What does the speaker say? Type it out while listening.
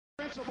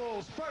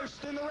principles.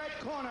 First in the red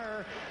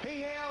corner,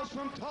 he hails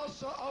from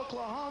Tulsa,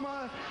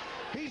 Oklahoma.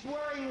 He's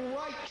wearing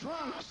white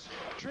trunks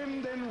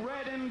trimmed in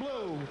red and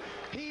blue.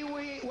 He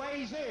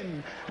weighs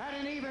in at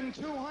an even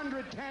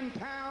 210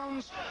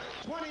 pounds,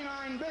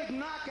 29 big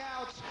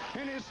knockouts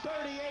in his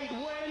 38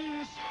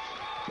 wins.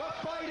 The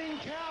Fighting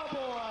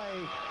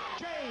Cowboy,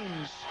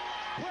 James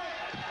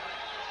Quick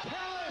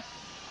Tillis.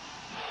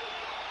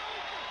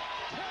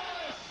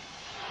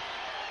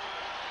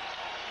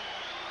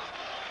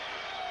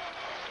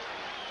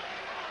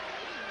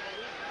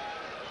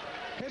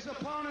 His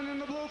opponent in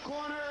the blue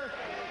corner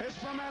is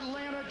from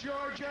Atlanta,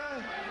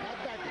 Georgia.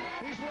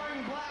 He's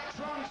wearing black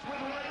trunks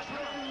with red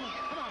trim.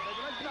 Come on,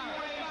 baby, let's stop. He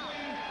weighs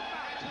in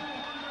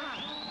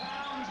 202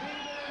 pounds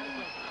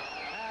even.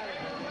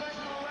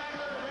 Professional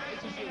record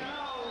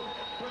 18-0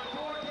 with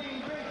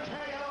 14 big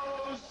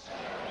KOs.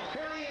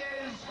 Here he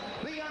is,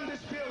 the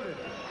undisputed,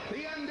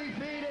 the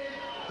undefeated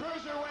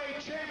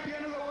cruiserweight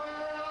champion of the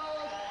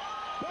world,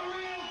 the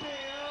real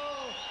deal,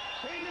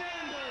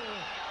 Evander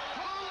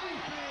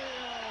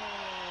Holyfield.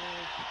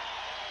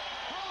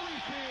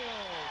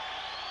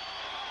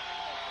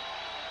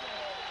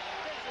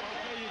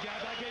 Okay, you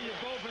guys, I gave you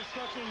both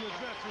instructions in your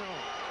dressing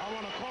room. I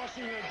want to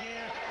caution you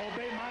again,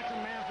 obey my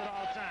commands at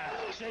all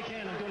times. Shake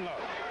hands and good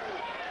luck.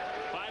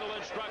 Final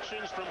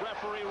instructions from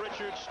referee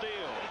Richard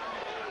Steele.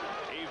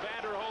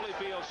 Evander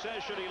Holyfield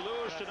says should he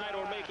lose tonight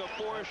or make a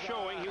poor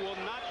showing, he will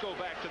not go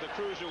back to the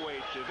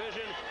cruiserweight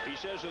division. He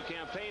says he'll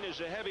campaign as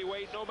a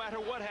heavyweight no matter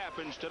what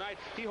happens tonight.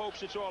 He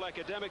hopes it's all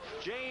academic.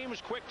 James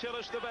Quick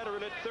Tillis, the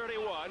veteran at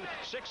 31,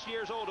 6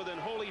 years older than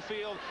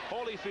Holyfield.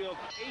 Holyfield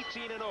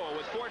 18-0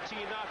 with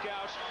 14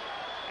 knockouts.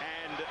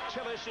 And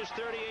Tillis is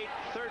 38,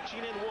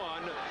 13-1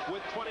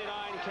 with 29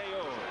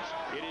 KOs.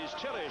 It is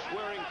Tillis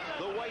wearing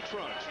the white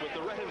trunks with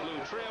the red and blue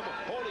trim.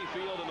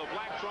 Holyfield in the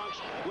black trunks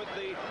with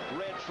the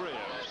red trim.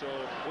 So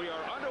we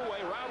are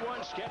underway. Round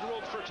one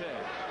scheduled for 10.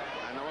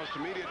 And the most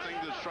immediate thing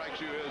that strikes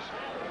you is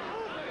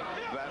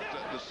that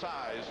the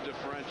size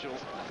differential.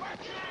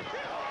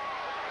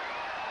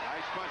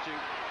 Nice punching.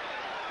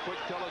 Quick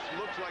Tillis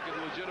looks like a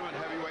legitimate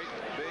heavyweight.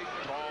 Big,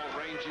 tall,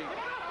 rangy.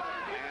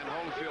 And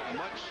Holyfield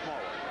much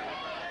smaller.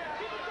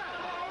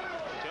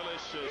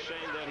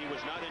 Saying that he was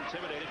not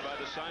intimidated by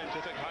the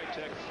scientific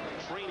high-tech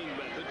training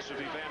methods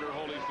of Evander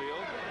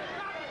Holyfield.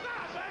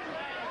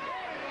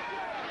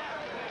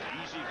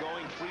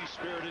 Easy-going,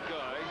 free-spirited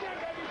guy.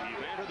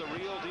 Evander, the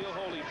real deal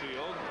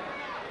Holyfield,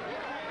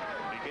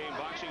 became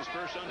boxing's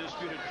first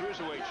undisputed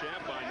cruiserweight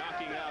champ by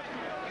knocking out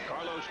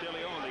Carlos De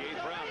Leon in the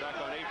 8th round back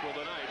on April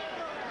the 9th.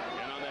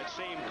 And on that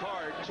same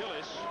card,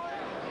 Tillis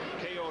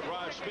KO'd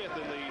Rod Smith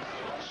in the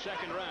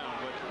 2nd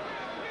round. But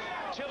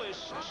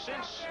Tillis,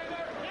 since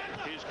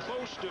his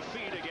close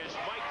defeat against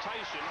Mike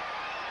Tyson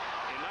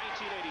in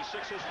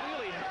 1986, has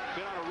really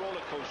been on a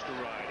roller coaster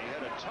ride. He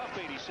had a tough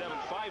 87,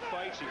 5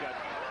 fights. He got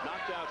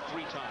knocked out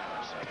 3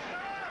 times.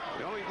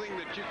 The only thing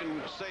that you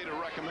can say to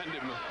recommend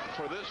him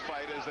for this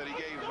fight is that he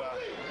gave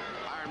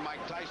Iron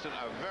Mike Tyson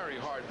a very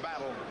hard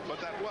battle,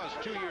 but that was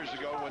 2 years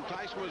ago when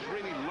Tyson was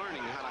really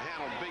learning how to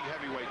handle big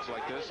heavyweights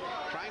like this,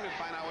 trying to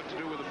find out what to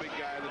do with a big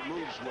guy that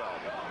moves well.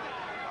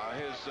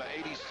 His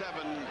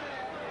 87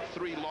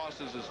 3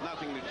 losses is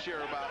nothing to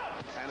cheer about,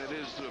 and it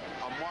is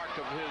a mark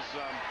of his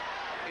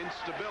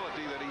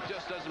instability that he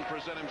just doesn't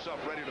present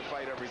himself ready to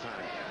fight every time.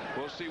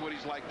 We'll see what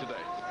he's like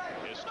today.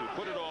 Yes, to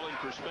put it all in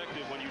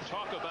perspective, when you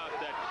talk about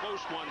that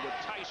close one with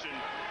Tyson,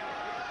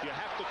 you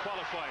have to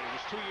qualify. It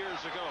was 2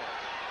 years ago.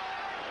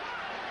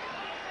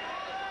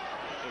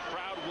 The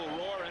crowd will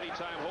roar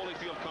anytime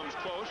Holyfield comes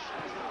close.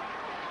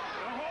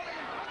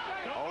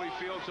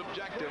 Holyfield's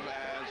objective,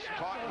 as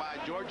taught by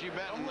Georgie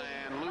Benton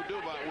and Lou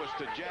Duba, was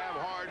to jab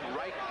hard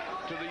right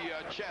to the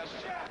chest.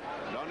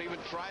 Don't even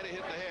try to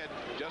hit the head.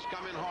 Just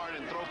come in hard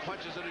and throw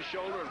punches at his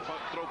shoulder and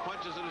throw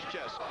punches at his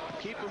chest.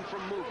 Keep him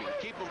from moving.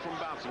 Keep him from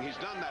bouncing. He's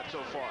done that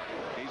so far.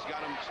 He's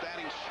got him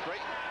standing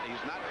straight.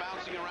 He's not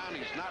bouncing around.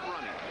 He's not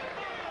running.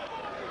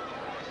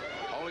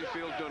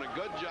 Holyfield's doing a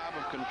good job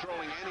of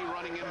controlling any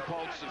running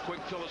impulse that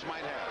Quick Tillis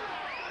might have.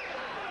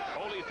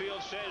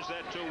 Holyfield says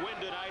that to win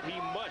tonight, he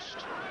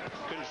must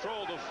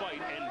control the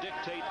fight and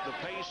dictate the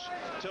pace.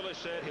 Tillis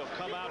said he'll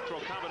come out for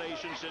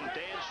accommodations and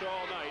dance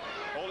all night.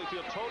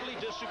 Holyfield totally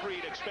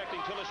disagreed, expecting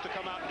Tillis to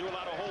come out and do a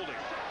lot of holding.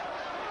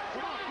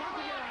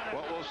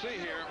 What we'll see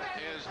here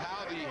is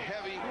how the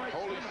heavy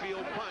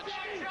Holyfield punch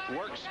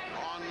works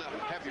on the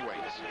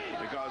heavyweights.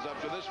 Because up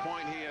to this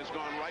point, he has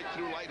gone right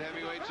through light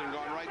heavyweights and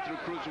gone right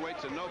through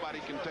cruiserweights, and nobody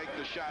can take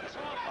the shots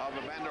of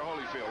Evander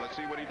Holyfield. Let's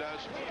see what he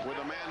does with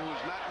a man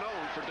who's not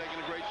known for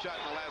taking a great shot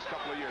in the last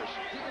couple of years.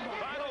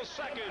 Final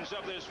seconds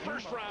of this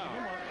first round.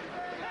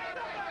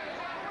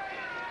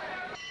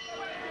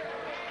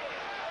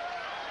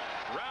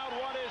 Round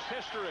one is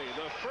history.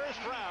 The first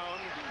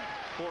round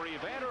for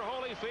Evander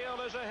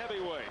Holyfield as a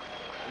heavyweight.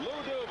 Lou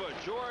Duba,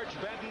 George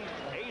Benton,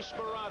 Ace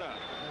Barada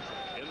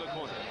in the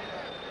corner.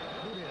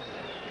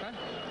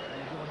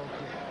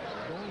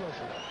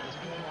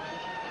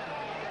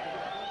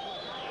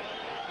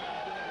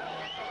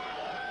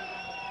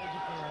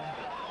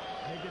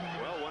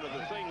 Well, one of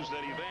the things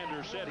that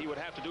Evander said he would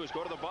have to do is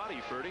go to the body,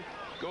 Ferdy.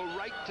 Go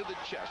right to the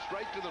chest,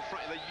 right to the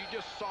front. You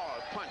just saw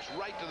a punch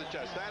right to the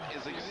chest. That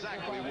is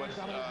exactly what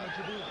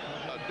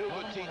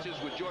Duva teaches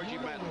with Georgie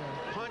Benton.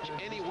 Punch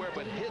anywhere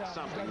but hit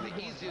something. The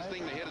easiest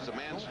thing to hit is a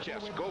man's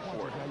chest. Go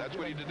for it. That's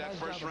what he did that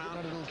first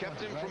round.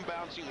 Kept him from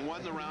bouncing,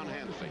 won the round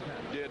handily.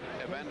 Did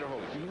Evander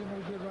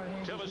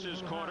Holyfield.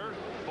 Tillis' corner,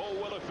 Bo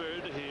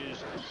Williford,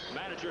 his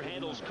manager,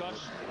 handles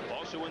cuts.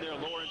 Also in there,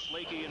 Lawrence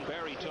Lakey and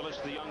Barry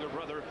Tillis, the younger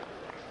brother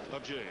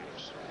of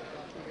James.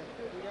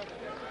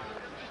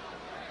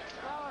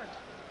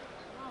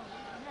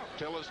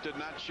 Tillis did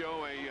not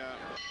show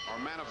or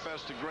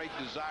manifest a great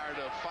desire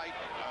to fight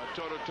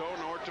toe-to-toe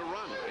nor to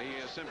run.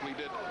 He simply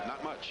did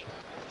not much.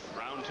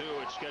 Round 2,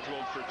 it's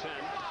scheduled for 10.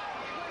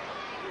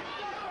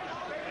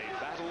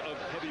 A battle of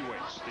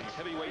heavyweights. The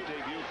heavyweight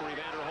debut for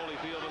Evander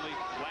Holyfield in the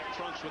black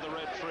trunks with the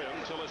red trim.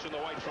 Tillis in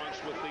the white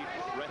trunks with the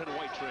red and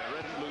white trim,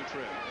 red and blue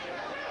trim.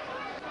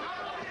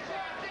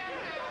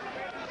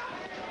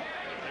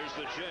 There's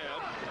the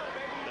jab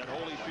that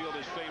Holyfield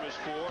is famous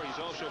for. He's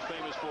also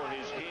famous for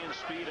his hand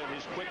speed and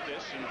his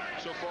quickness, and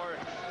so far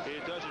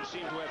it doesn't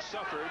seem to have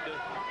suffered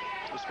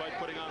despite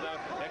putting on that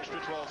extra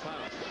 12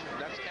 pounds.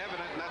 That's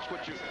evident, and that's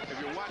what if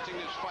you're watching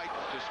this fight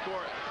to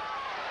score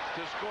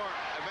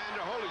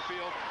Evander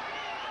Holyfield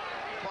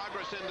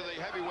progress into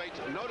the heavyweight,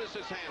 notice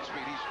his hand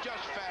speed. He's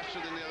just faster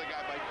than the other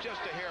guy by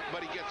just a hair,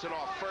 but he gets it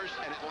off first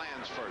and it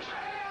lands first,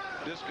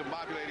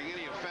 discombobulating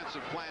any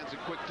offensive plans that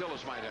Quick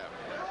Tillis might have.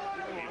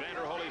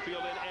 Evander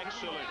Holyfield, an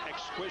excellent,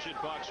 exquisite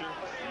boxer,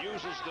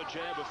 uses the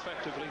jab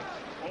effectively.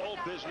 All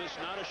business,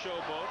 not a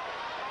showboat.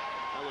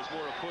 That was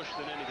more a push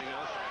than anything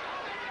else.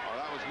 Oh,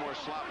 that was more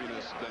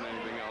sloppiness than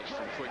anything else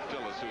from Quick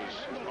Tillis, who's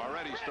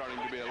already starting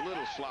to be a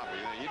little sloppy.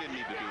 He didn't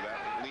need to do that.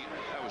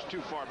 That was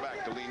too far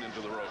back to lean into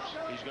the ropes.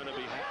 He's going to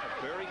be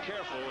very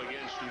careful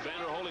against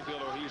Evander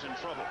Holyfield or he's in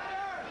trouble.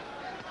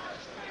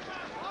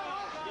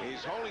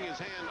 He's holding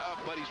his hand up,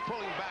 but he's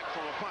pulling back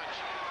from a punch.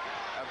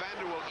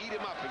 Evander will eat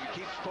him up if he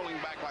keeps pulling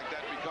back like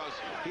that because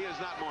he is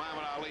not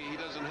Muhammad Ali. He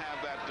doesn't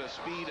have that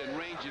speed and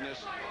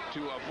ranginess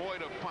to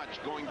avoid a punch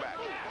going back.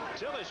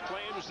 Tillis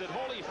claims that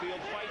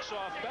Holyfield fights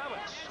off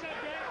balance.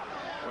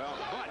 Well,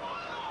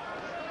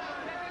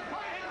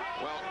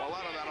 a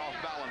lot of that off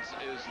balance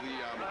is the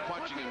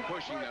punching and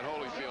pushing that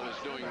Holyfield is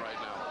doing right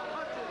now.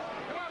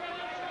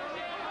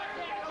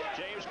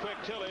 James Quick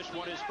Tillis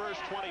won his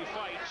first 20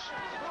 fights,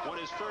 won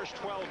his first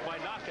 12 by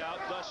knockout,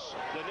 thus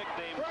the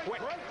nickname Quick.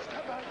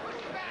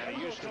 And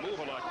he used to move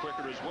a lot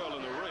quicker as well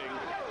in the ring.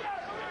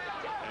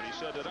 And he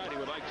said tonight he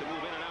would like to move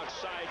in and out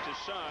side to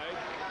side.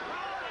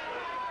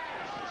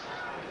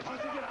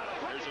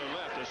 There's a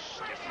left, a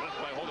stiff left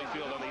by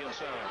Holyfield on the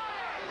inside.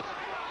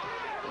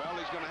 Well,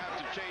 he's going to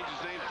have to change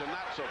his name to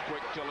Not So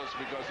Quick Tillis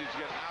because he's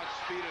getting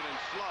outspeeded and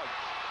slugged.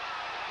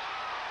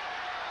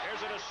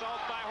 Here's an assault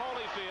by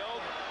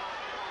Holyfield.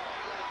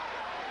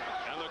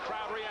 And the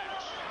crowd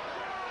reacts.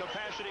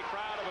 Capacity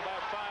crowd of about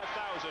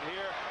 5,000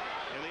 here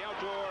in the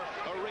outdoor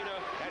arena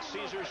at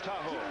Caesars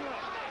Tahoe.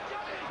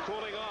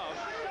 Cooling off,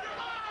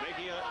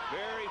 making it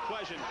very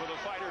pleasant for the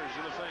fighters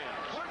and the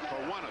fans. For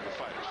one of the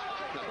fighters.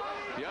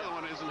 The other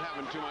one isn't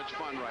having too much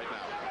fun right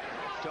now.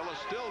 Tillis,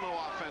 still no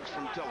offense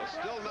from Tillis.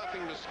 Still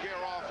nothing to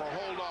scare off or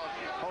hold off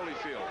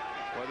Holyfield.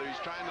 Whether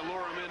he's trying to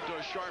lure him into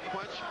a sharp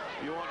punch,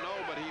 you won't know,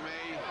 but he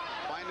may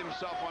find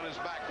himself on his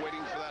back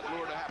waiting for that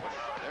lure to happen.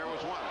 There was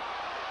one.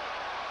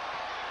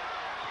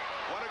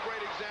 What a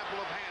great example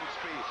of hand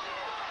speed.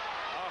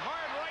 A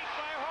hard right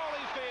by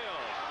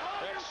Holyfield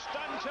that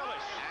stunned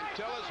Tillis. And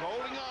Tillis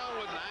holding on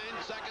with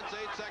 9 seconds,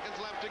 8 seconds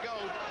left to go.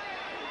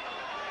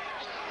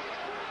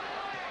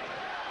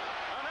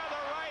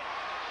 Another right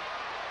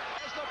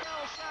as the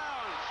bell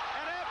sounds.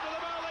 And after the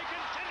bell, they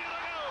continue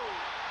to go.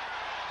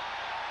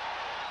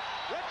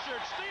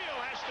 Richard Steele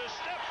has to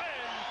step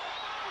in.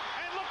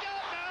 And look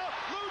out now.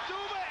 Lou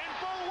Duva and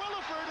Bo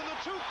Williford in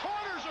the two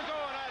corners are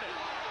going at it.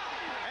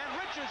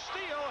 Richard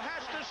Steele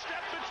has to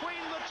step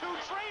between the two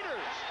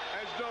trainers.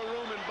 There's no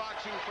room in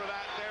boxing for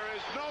that. There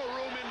is no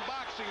room in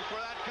boxing for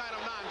that kind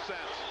of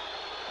nonsense.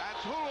 That's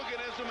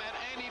hooliganism at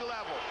any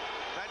level.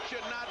 That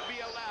should not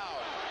be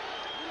allowed.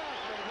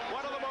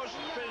 One of the most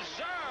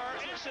bizarre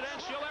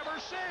incidents you'll ever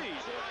see.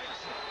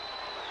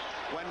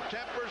 When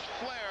tempers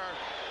flare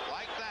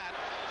like that,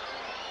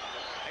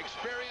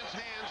 experienced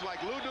hands like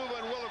Lou Duva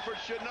and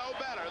Williford should know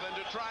better than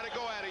to try to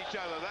go at each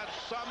other. That's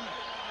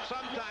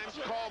sometimes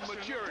called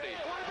maturity.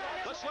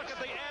 Let's look at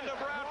the end of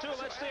round 2.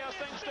 Let's see how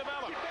things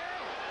develop.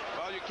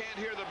 Well, you can't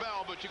hear the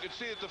bell, but you can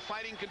see that the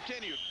fighting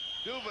continued.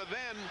 Duva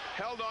then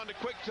held on to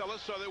Quick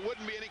Tillis so there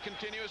wouldn't be any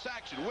continuous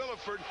action.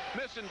 Williford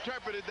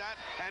misinterpreted that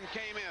and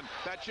came in.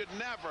 That should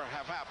never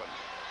have happened.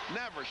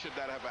 Never should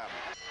that have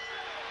happened.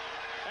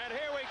 And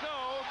here we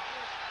go.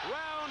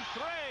 Round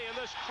 3, and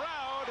this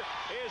crowd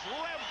is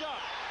revved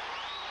up.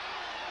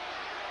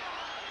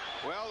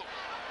 Well,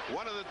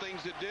 One of the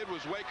things it did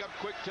was wake up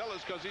Quick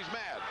Tillis because he's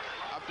mad.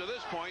 Up to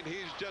this point,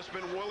 he's just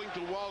been willing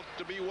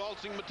to be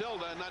waltzing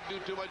Matilda and not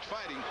do too much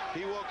fighting.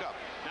 He woke up.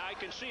 Now I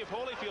can see if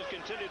Holyfield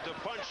continued to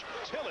punch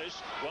Tillis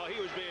while he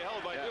was being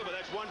held by Duba,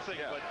 that's one thing.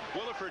 But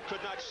Williford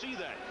could not see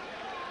that,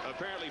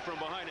 apparently from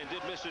behind, and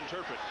did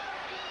misinterpret.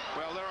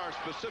 Well, there are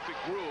specific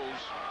rules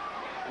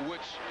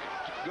which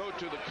go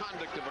to the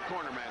conduct of a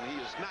cornerman.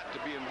 He is not to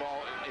be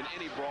involved in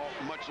any brawl,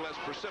 much less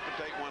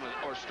precipitate one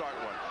or start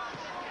one.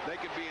 They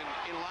could be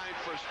in line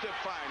for a stiff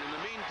fine. In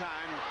the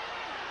meantime,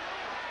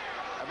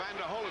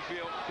 Evander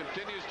Holyfield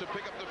continues to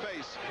pick up the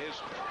pace. His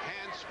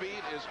hand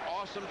speed is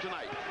awesome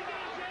tonight.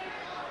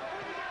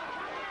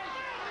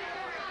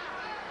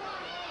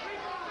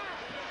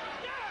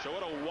 So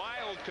what a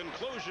wild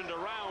conclusion to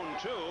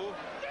round 2.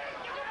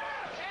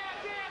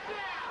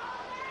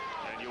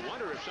 And you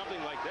wonder if something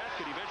like that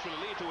could eventually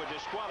lead to a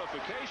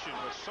disqualification,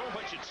 with so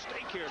much at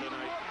stake here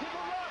tonight.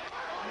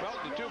 Well,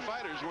 the two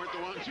fighters weren't the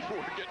ones who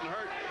were getting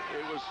hurt.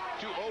 It was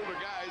two older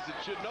guys that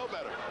should know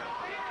better.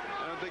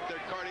 I don't think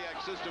their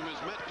cardiac system is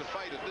meant to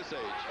fight at this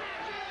age.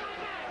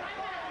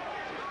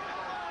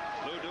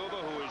 Lou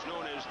Duba, who is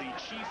known as the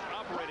chief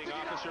operating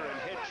officer and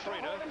head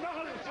trainer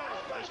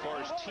as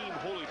far as Team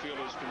Holyfield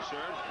is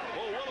concerned.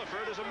 Bull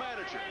Williford is a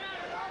manager.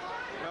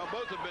 Well,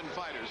 both have been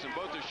fighters, and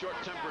both are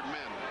short-tempered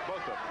men,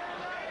 both of them.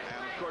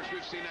 And, of course,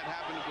 we've seen that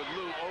happen with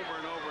Lou over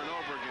and over and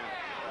over again.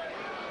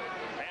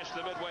 Past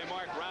the midway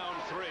mark, round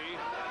 3.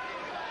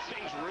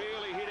 Things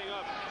really heating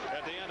up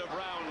at the end of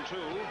round 2.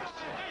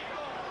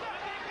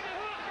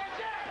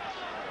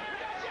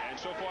 And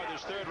so far,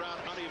 this third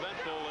round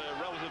uneventful,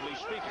 relatively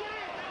speaking.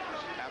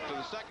 After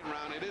the second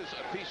round, it is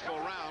a peaceful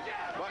round,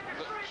 but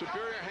the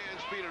superior hand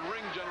speed and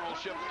ring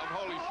generalship of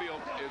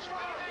Holyfield is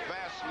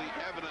vastly,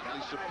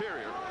 evidently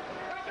superior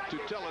to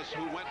Tillis,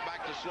 who went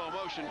back to slow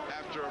motion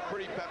after a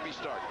pretty peppy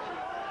start.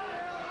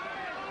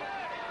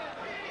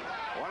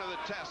 One of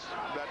the tests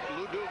that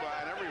Lou Duba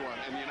and everyone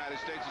in the United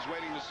States is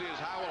waiting to see is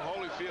how will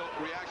Holyfield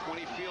react when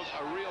he feels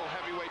a real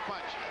heavyweight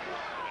punch.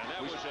 And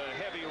that was a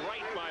heavy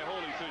right by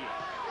Holyfield.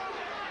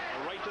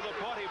 A right to the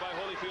body by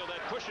Holyfield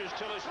that pushes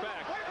Tillis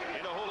back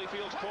into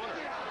Holyfield's corner.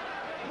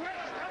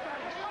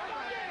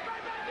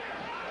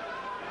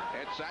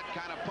 It's that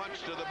kind of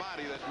punch to the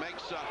body that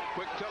makes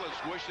Quick Tillis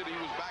wish that he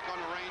was back on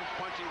the range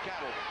punching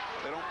cattle.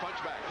 They don't punch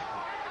back.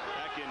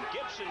 Back in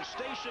Gibson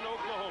Station,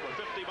 Oklahoma,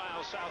 50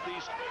 miles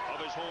southeast of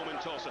his home in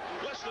Tulsa.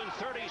 Less than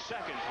 30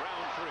 seconds,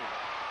 round 3.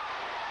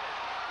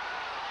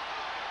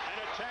 An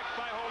attack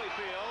by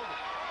Holyfield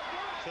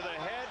to the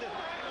head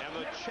and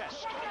the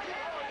chest.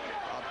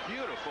 A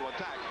beautiful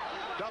attack.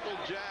 Double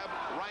jab,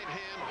 right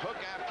hand,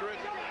 hook after it,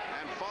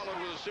 and followed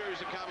with a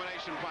series of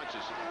combination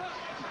punches.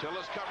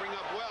 Tillis covering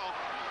up well.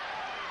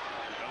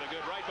 Another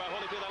good right by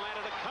Holyfield.